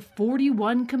out of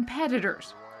 41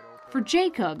 competitors. For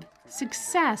Jacob,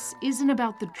 success isn't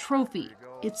about the trophy,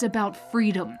 it's about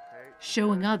freedom,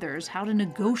 showing others how to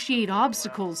negotiate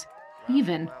obstacles,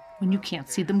 even when you can't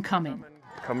see them coming.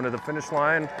 Coming to the finish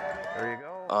line, there you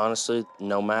go. Honestly,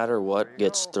 no matter what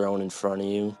gets thrown in front of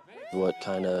you, what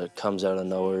kind of comes out of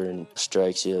nowhere and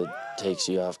strikes you, takes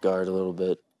you off guard a little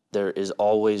bit, there is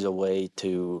always a way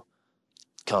to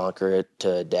conquer it,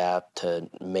 to adapt, to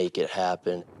make it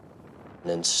happen,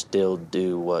 and still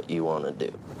do what you want to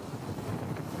do.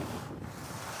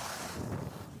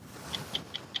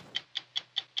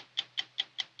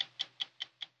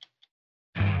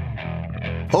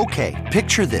 Okay,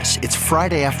 picture this. It's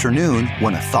Friday afternoon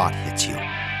when a thought hits you.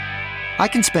 I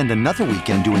can spend another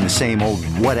weekend doing the same old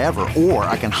whatever, or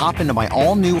I can hop into my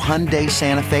all-new Hyundai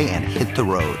Santa Fe and hit the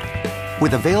road.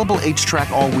 With available H-Track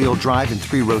all-wheel drive and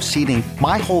 3-row seating,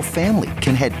 my whole family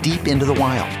can head deep into the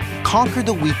wild. Conquer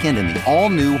the weekend in the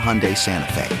all-new Hyundai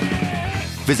Santa Fe.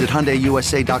 Visit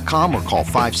HyundaiUSA.com or call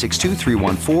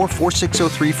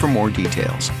 562-314-4603 for more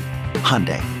details.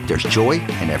 Hyundai, there's joy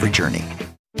in every journey.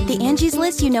 The Angie's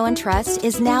List you know and trust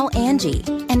is now Angie,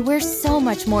 and we're so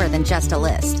much more than just a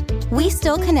list. We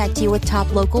still connect you with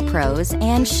top local pros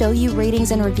and show you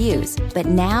ratings and reviews, but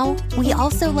now we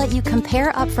also let you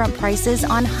compare upfront prices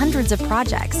on hundreds of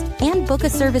projects and book a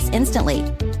service instantly.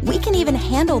 We can even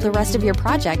handle the rest of your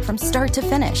project from start to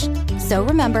finish. So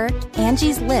remember,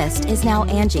 Angie's List is now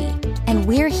Angie, and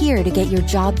we're here to get your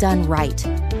job done right.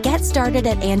 Get started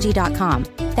at Angie.com.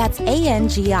 That's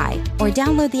ANGI, or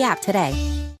download the app today.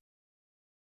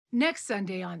 Next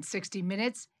Sunday on 60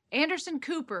 Minutes, Anderson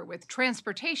Cooper with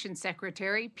Transportation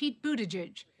Secretary Pete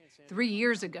Buttigieg. 3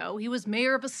 years ago, he was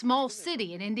mayor of a small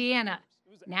city in Indiana.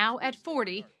 Now, at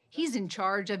 40, he's in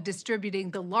charge of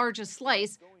distributing the largest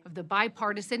slice of the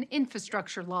bipartisan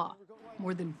infrastructure law,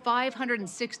 more than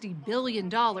 $560 billion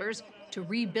to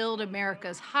rebuild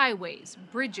America's highways,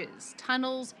 bridges,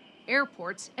 tunnels,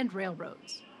 airports, and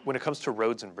railroads. When it comes to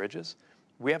roads and bridges,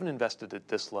 we haven't invested at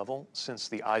this level since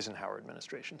the Eisenhower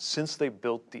administration, since they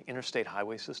built the interstate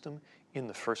highway system in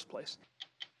the first place.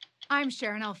 I'm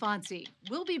Sharon Alfonsi.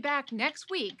 We'll be back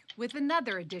next week with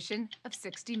another edition of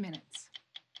 60 Minutes.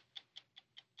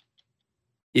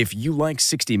 If you like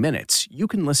 60 Minutes, you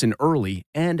can listen early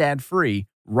and ad-free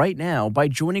right now by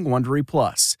joining Wondery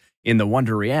Plus in the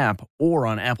Wondery app or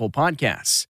on Apple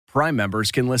Podcasts. Prime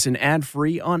members can listen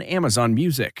ad-free on Amazon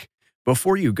Music.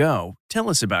 Before you go, tell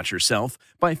us about yourself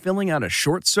by filling out a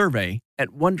short survey at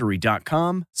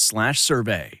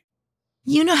Wondery.com/survey.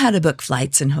 You know how to book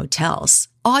flights and hotels.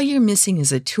 All you're missing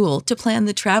is a tool to plan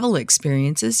the travel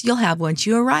experiences you'll have once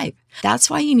you arrive. That's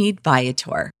why you need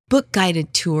Viator. Book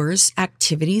guided tours,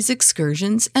 activities,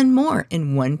 excursions, and more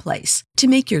in one place to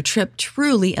make your trip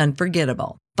truly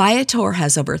unforgettable. Viator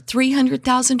has over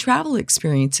 300,000 travel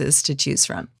experiences to choose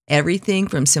from. Everything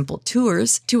from simple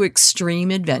tours to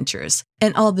extreme adventures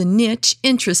and all the niche,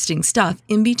 interesting stuff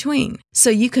in between. So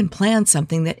you can plan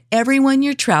something that everyone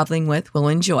you're traveling with will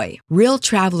enjoy. Real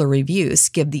traveler reviews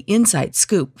give the inside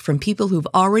scoop from people who've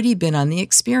already been on the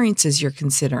experiences you're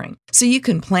considering. So you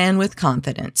can plan with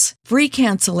confidence. Free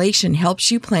cancellation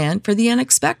helps you plan for the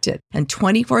unexpected. And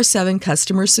 24/7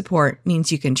 customer support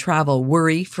means you can travel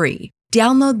worry-free.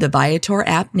 Download the Viator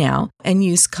app now and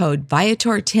use code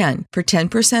Viator10 for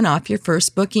 10% off your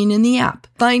first booking in the app.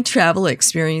 Find travel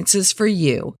experiences for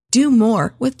you. Do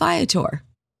more with Viator.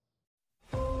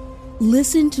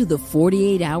 Listen to the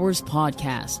 48 Hours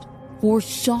podcast for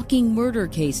shocking murder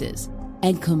cases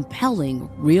and compelling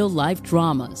real-life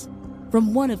dramas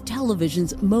from one of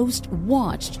television's most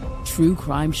watched true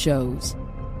crime shows.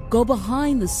 Go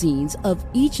behind the scenes of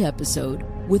each episode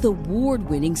with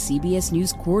award-winning CBS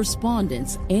News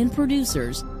correspondents and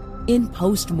producers in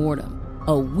Postmortem,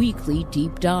 a weekly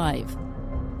deep dive.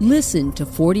 Listen to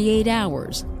 48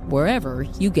 Hours wherever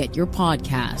you get your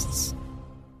podcasts.